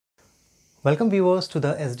Welcome viewers to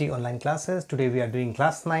the SD online classes. Today we are doing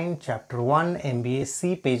class 9 chapter 1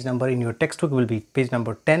 MBAC. Page number in your textbook will be page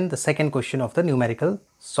number 10, the second question of the numerical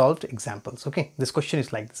solved examples. Okay, this question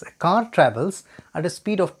is like this. A car travels at a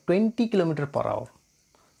speed of 20 km per hour.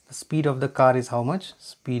 The speed of the car is how much?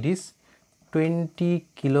 Speed is 20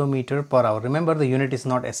 km per hour. Remember, the unit is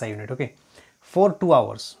not SI unit. Okay, for 2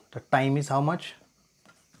 hours. The time is how much?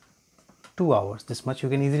 2 hours. This much you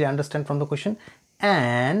can easily understand from the question.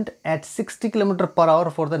 And at 60 km per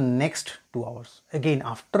hour for the next 2 hours. Again,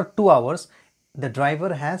 after 2 hours, the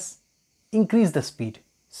driver has increased the speed.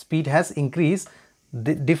 Speed has increased.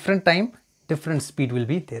 The different time, different speed will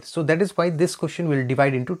be there. So that is why this question will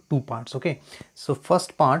divide into two parts. Okay. So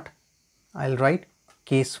first part, I'll write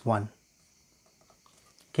case 1.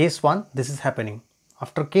 Case 1, this is happening.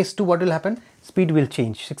 After case 2, what will happen? Speed will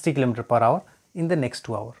change 60 km per hour in the next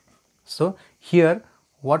 2 hours. So here,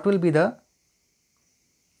 what will be the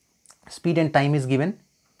speed and time is given?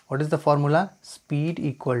 What is the formula? Speed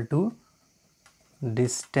equal to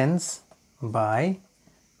distance by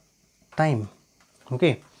time.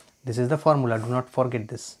 Okay, this is the formula. Do not forget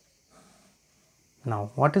this.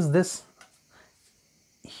 Now, what is this?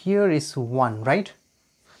 Here is 1, right?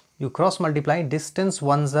 You cross multiply distance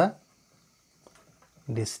one's a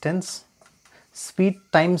distance, speed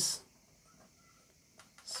times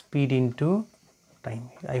speed into time.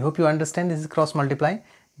 I hope you understand. This is cross multiply.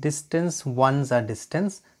 Distance one's a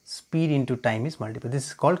distance, speed into time is multiply. This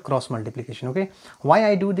is called cross multiplication. Okay, why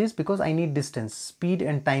I do this? Because I need distance, speed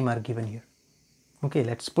and time are given here. Okay,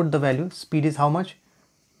 let's put the value. Speed is how much?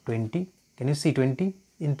 20. Can you see 20?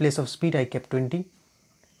 In place of speed I kept 20.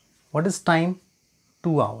 What is time?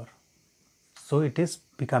 2 hours. So it is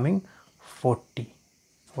becoming 40.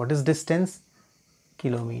 What is distance?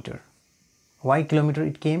 Kilometer. Why kilometer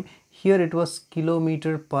it came? Here it was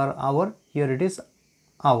kilometer per hour. Here it is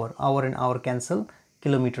hour. Hour and hour cancel.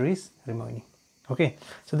 Kilometer is remaining. Okay.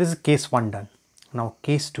 So this is case 1 done. Now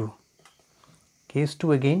case 2. Case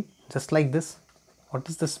 2 again, just like this. What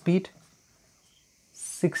is the speed?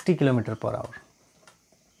 60 km per hour.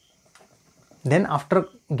 Then after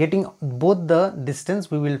getting both the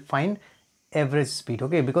distance, we will find average speed.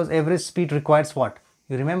 Okay. Because average speed requires what?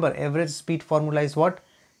 You remember average speed formula is what?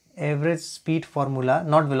 Average speed formula,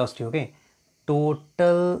 not velocity. Okay.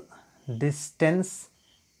 Total distance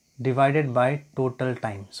divided by total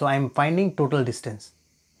time. So I am finding total distance.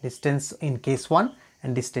 Distance in case 1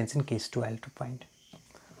 and distance in case 2 I have to find.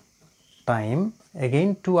 Time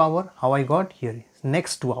again 2 hours. How I got? Here is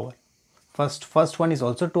next 2 hours. First one is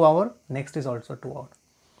also 2 hours. Next is also 2 hours.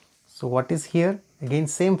 So what is here? Again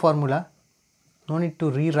same formula. No need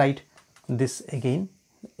to rewrite this again.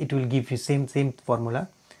 It will give you same formula.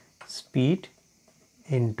 Speed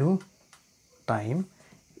into time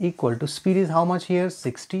equal to, speed is how much here?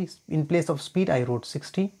 60. In place of speed I wrote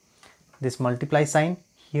 60. This multiply sign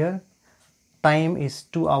here. Time is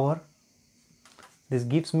 2 hours. This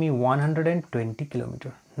gives me 120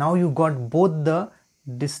 km. Now you got both the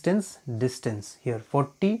distance here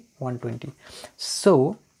 40, 120.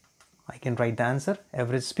 So I can write the answer.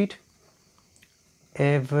 Average speed.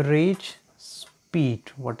 Average speed.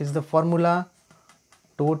 What is the formula?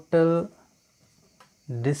 Total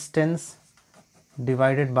distance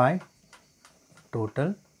divided by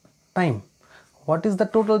total time. What is the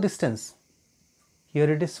total distance?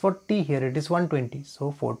 Here it is 40, here it is 120.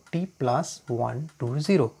 So 40 plus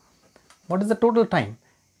 120. What is the total time?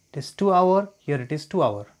 It is 2 hours. Here it is 2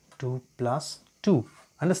 hours. 2 plus 2.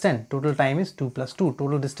 Understand? Total time is 2 plus 2.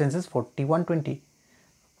 Total distance is 40, 120.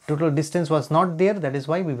 Total distance was not there. That is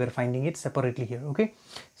why we were finding it separately here. Okay.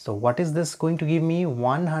 So what is this going to give me?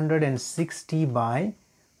 160 by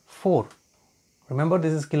 4. Remember,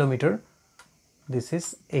 this is kilometer. This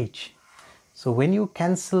is H. So when you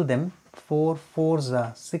cancel them, 4 4s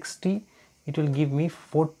are 60. It will give me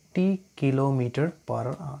 40 km per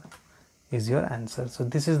hour is your answer. So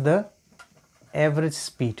this is the average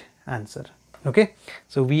speed answer. Okay.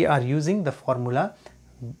 So we are using the formula.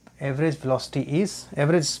 Average velocity is,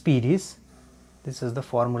 average speed is, this is the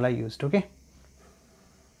formula used. Okay.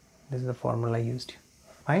 This is the formula used.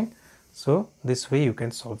 Fine. So this way you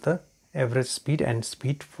can solve the average speed and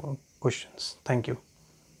speed for questions. Thank you.